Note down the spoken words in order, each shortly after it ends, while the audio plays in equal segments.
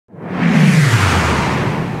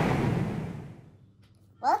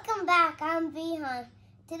I'm Vihan.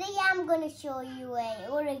 Today I'm going to show you a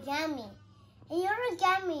origami. A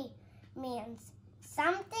origami means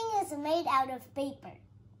something is made out of paper.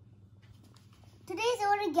 Today's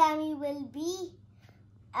origami will be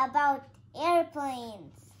about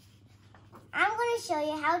airplanes. I'm going to show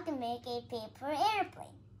you how to make a paper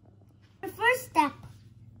airplane. The first step,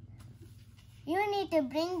 you need to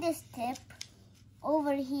bring this tip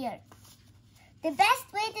over here. The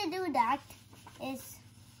best way to do that is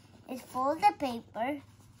fold the paper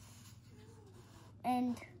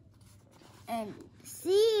and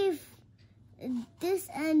see if this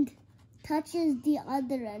end touches the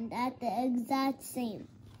other end at the exact same.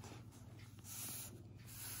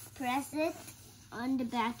 Press it on the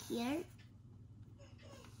back here.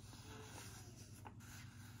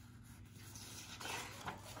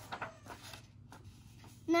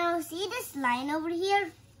 Now see this line over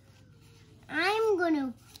here? I'm going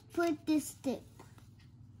to put this tip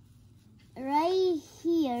right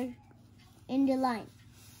here in the line.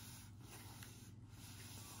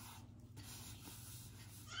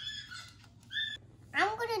 I'm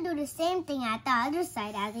going to do the same thing at the other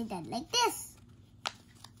side as I did, like this.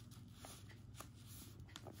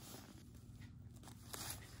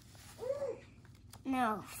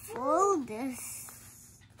 Now fold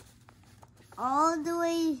this all the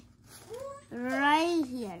way right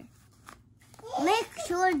here. Make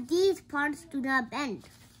sure these parts do not bend.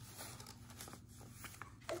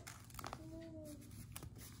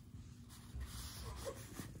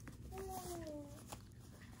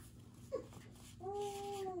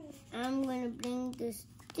 I'm going to bring this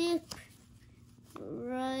tip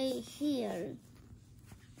right here.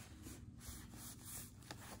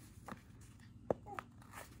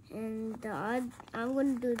 And I'm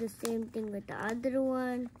going to do the same thing with the other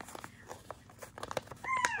one.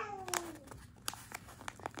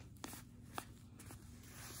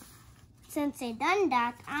 Since I done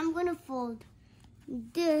that, I'm going to fold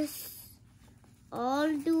this all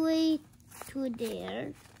the way to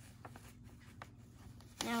there.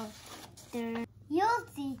 Now, you'll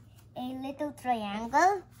see a little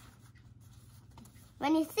triangle.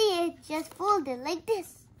 When you see it, just fold it like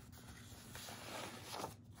this.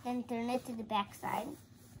 Then turn it to the back side.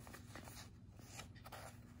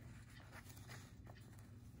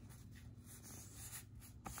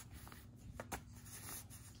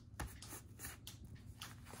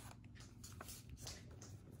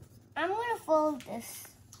 I'm going to fold this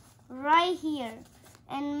right here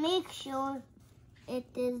and make sure it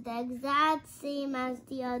is the exact same as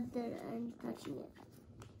the other and touching it.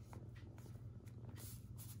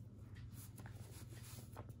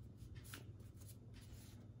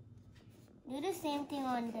 Do the same thing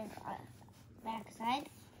on the back side.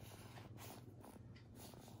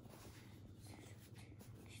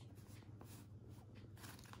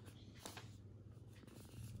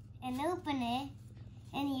 And open it,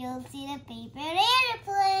 and you'll see the paper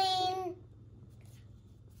airplane.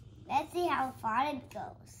 Let's see how far it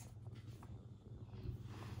goes.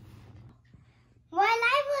 While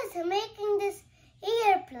I was making this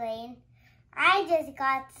airplane, I just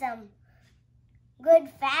got some good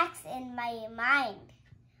facts in my mind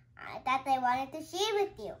that I wanted to share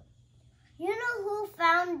with you. You know who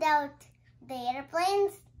found out the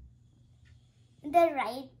airplanes? The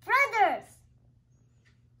Wright brothers.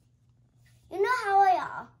 You know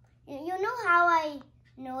how I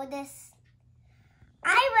know this?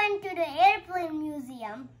 I went to the airplane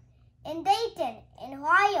museum in Dayton, in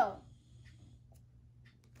Ohio.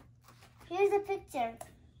 Here's a picture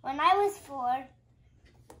when I was 4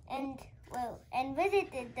 and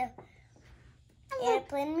visited the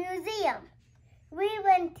airplane museum. We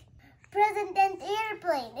went President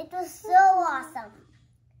Airplane. It was so awesome.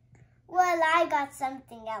 Well, I got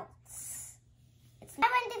something else. I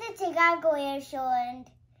went to the Chicago Air Show and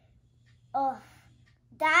oh,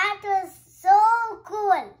 that was so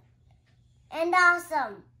cool and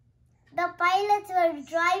awesome. The pilots were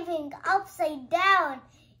driving upside down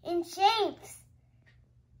in shapes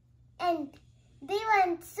and they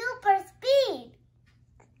went super speed.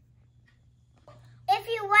 If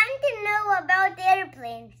you want to know about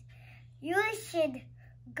airplanes, you should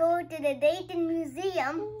go to the Dayton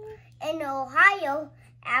Museum in Ohio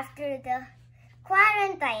after the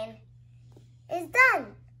quarantine is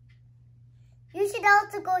done. You should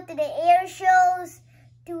also go to the air shows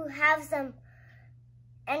to have some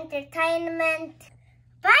entertainment.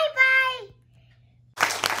 Bye.